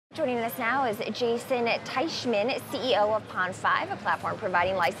Joining us now is Jason Teichman, CEO of Pond5, a platform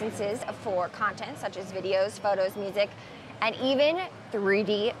providing licenses for content such as videos, photos, music, and even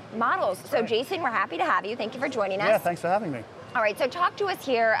 3D models. So Jason, we're happy to have you. Thank you for joining us. Yeah, thanks for having me. All right, so talk to us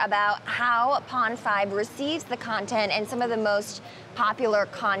here about how Pond5 receives the content and some of the most popular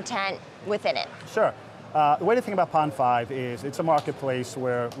content within it. Sure. The way to think about Pond5 is it's a marketplace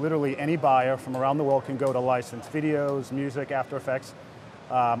where literally any buyer from around the world can go to license videos, music, After Effects.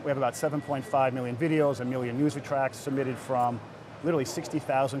 We have about 7.5 million videos, a million music tracks submitted from literally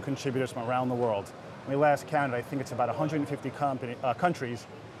 60,000 contributors from around the world. When we last counted, I think it's about 150 countries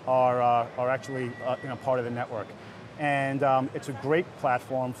are actually part of the network. And it's a great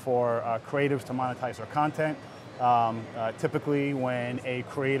platform for creatives to monetize their content. Typically, when a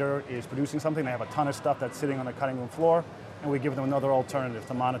creator is producing something, they have a ton of stuff that's sitting on the cutting room floor, and we give them another alternative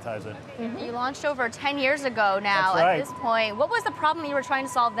to monetize it. You launched over 10 years ago now. That's right. At this point. What was the problem you were trying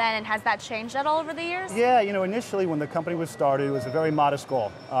to solve then, and has that changed at all over the years? Yeah, initially when the company was started, it was a very modest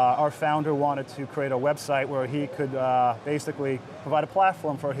goal. Our founder wanted to create a website where he could basically provide a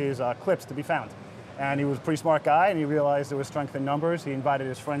platform for his clips to be found. And he was a pretty smart guy, and he realized there was strength in numbers. He invited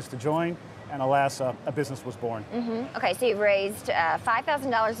his friends to join, and alas, a business was born. Okay, so you've raised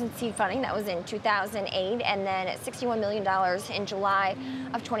 $5,000 in seed funding. That was in 2008, and then $61 million in July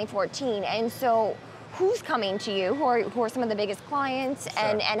of 2014. And so, who's coming to you? Who are some of the biggest clients,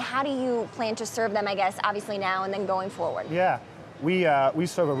 Sure. and how do you plan to serve them? I guess obviously now and then going forward. Yeah, we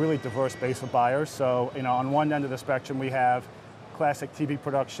serve a really diverse base of buyers. So, on one end of the spectrum, we have classic TV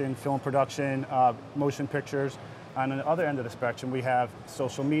production, film production, motion pictures. On the other end of the spectrum, we have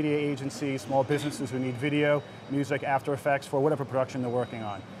social media agencies, small businesses who need video, music, After Effects for whatever production they're working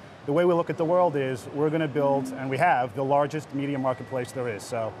on. The way we look at the world is we're going to build, and we have, the largest media marketplace there is.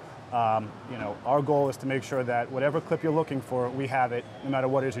 So, our goal is to make sure that whatever clip you're looking for, we have it, no matter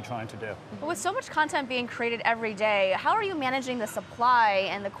what it is you're trying to do. But with so much content being created every day, how are you managing the supply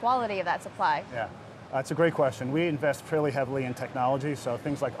and the quality of that supply? Yeah. It's a great question. We invest fairly heavily in technology, so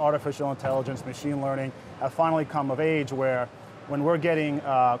things like artificial intelligence, machine learning have finally come of age where when we're getting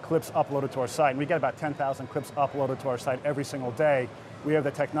clips uploaded to our site, and we get about 10,000 clips uploaded to our site every single day, we have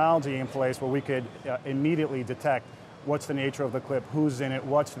the technology in place where we could immediately detect what's the nature of the clip, who's in it,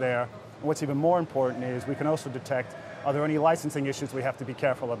 what's there. And what's even more important is we can also detect, are there any licensing issues we have to be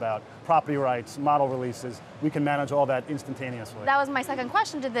careful about? Property rights, model releases, we can manage all that instantaneously. That was my second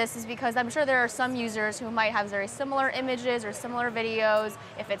question to this, is because I'm sure there are some users who might have very similar images or similar videos.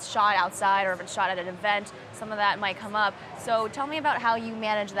 If it's shot outside or if it's shot at an event, some of that might come up. So tell me about how you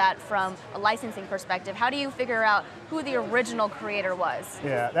manage that from a licensing perspective. How do you figure out who the original creator was?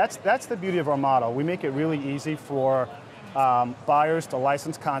 Yeah, that's the beauty of our model. We make it really easy for buyers to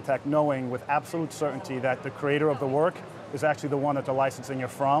license content knowing with absolute certainty that the creator of the work is actually the one that they're licensing it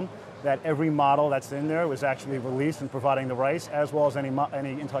from, that every model that's in there was actually released and providing the rights, as well as any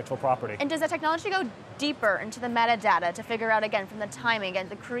intellectual property. And does the technology go deeper into the metadata to figure out, again, from the timing and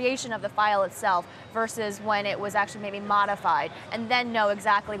the creation of the file itself versus when it was actually maybe modified, and then know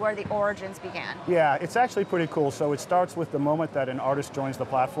exactly where the origins began? Yeah, it's actually pretty cool. So it starts with the moment that an artist joins the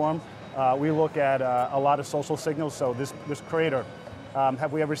platform. We look at a lot of social signals, so this creator,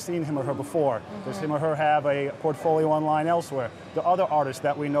 have we ever seen him or her before? Does him or her have a portfolio online elsewhere? The other artists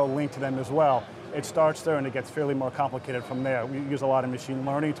that we know link to them as well. It starts there and it gets fairly more complicated from there. We use a lot of machine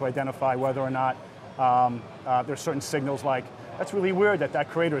learning to identify whether or not there's certain signals like, that's really weird that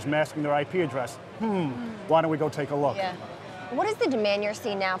creator is masking their IP address. Why don't we go take a look? Yeah. What is the demand you're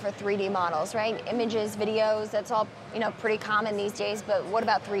seeing now for 3D models, right? Images, videos, that's all pretty common these days, but what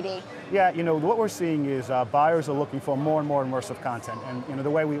about 3D? Yeah, what we're seeing is buyers are looking for more and more immersive content. And the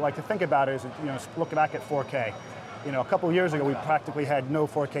way we like to think about it is, look back at 4K. A couple of years ago, we practically had no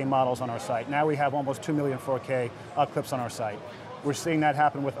 4K models on our site. Now we have almost 2 million 4K clips on our site. We're seeing that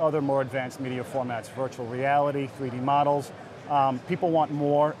happen with other more advanced media formats, virtual reality, 3D models. People want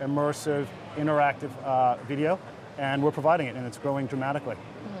more immersive, interactive video. And we're providing it, and it's growing dramatically.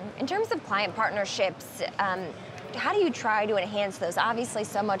 In terms of client partnerships, how do you try to enhance those? Obviously,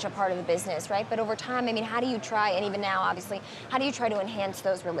 so much a part of the business, right? But over time, how do you try, and even now, obviously, how do you try to enhance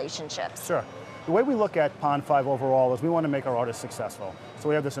those relationships? Sure. The way we look at Pond5 overall is we want to make our artists successful. So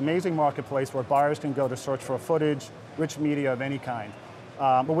we have this amazing marketplace where buyers can go to search for footage, rich media of any kind.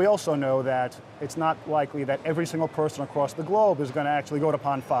 But we also know that it's not likely that every single person across the globe is going to actually go to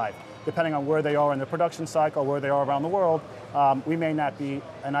Pond5. Depending on where they are in the production cycle, where they are around the world, we may not be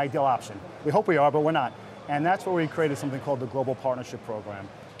an ideal option. We hope we are, but we're not. And that's where we created something called the Global Partnership Program.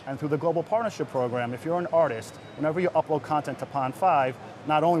 And through the Global Partnership Program, if you're an artist, whenever you upload content to Pond5,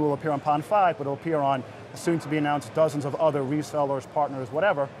 not only will it appear on Pond5, but it'll appear on soon to be announced dozens of other resellers, partners,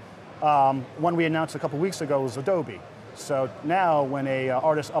 whatever. One we announced a couple weeks ago was Adobe. So now when a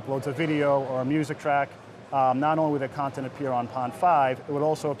artist uploads a video or a music track, not only will the content appear on Pond5, it would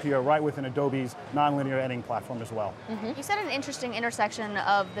also appear right within Adobe's nonlinear editing platform as well. You said an interesting intersection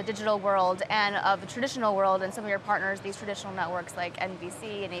of the digital world and of the traditional world and some of your partners, these traditional networks like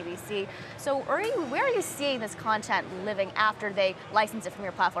NBC and ABC. So where are you seeing this content living after they license it from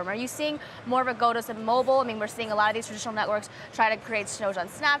your platform? Are you seeing more of a go to some mobile? I mean, we're seeing a lot of these traditional networks try to create shows on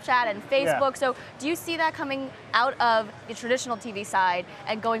Snapchat and Facebook. Yeah. So do you see that coming out of the traditional TV side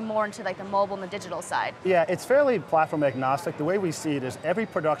and going more into like the mobile and the digital side? Yeah, it's fairly platform agnostic. The way we see it is every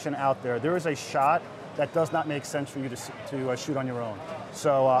production out there is a shot that does not make sense for you to shoot on your own.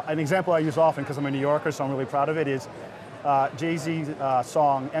 So an example I use often, because I'm a New Yorker, so I'm really proud of it, is Jay-Z's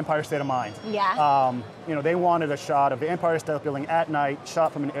song, Empire State of Mind. Yeah. You know, they wanted a shot of the Empire State Building at night,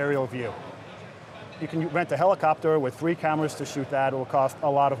 shot from an aerial view. You can rent a helicopter with 3 cameras to shoot that. It will cost a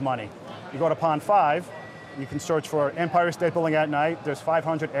lot of money. You go to Pond5, you can search for Empire State Building at night. There's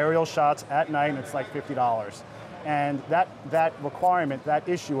 500 aerial shots at night, and it's like $50. And that requirement, that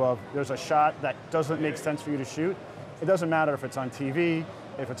issue of there's a shot that doesn't make sense for you to shoot, it doesn't matter if it's on TV,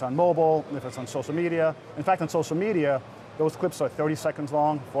 if it's on mobile, if it's on social media. In fact, on social media, those clips are 30 seconds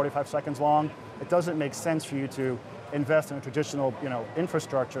long, 45 seconds long. It doesn't make sense for you to invest in a traditional,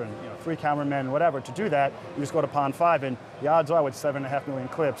 infrastructure and 3 cameramen and whatever. To do that, you just go to Pond5, and the odds are with 7.5 million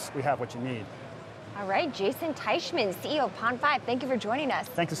clips, we have what you need. All right, Jason Teichman, CEO of Pond5, thank you for joining us.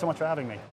 Thank you so much for having me.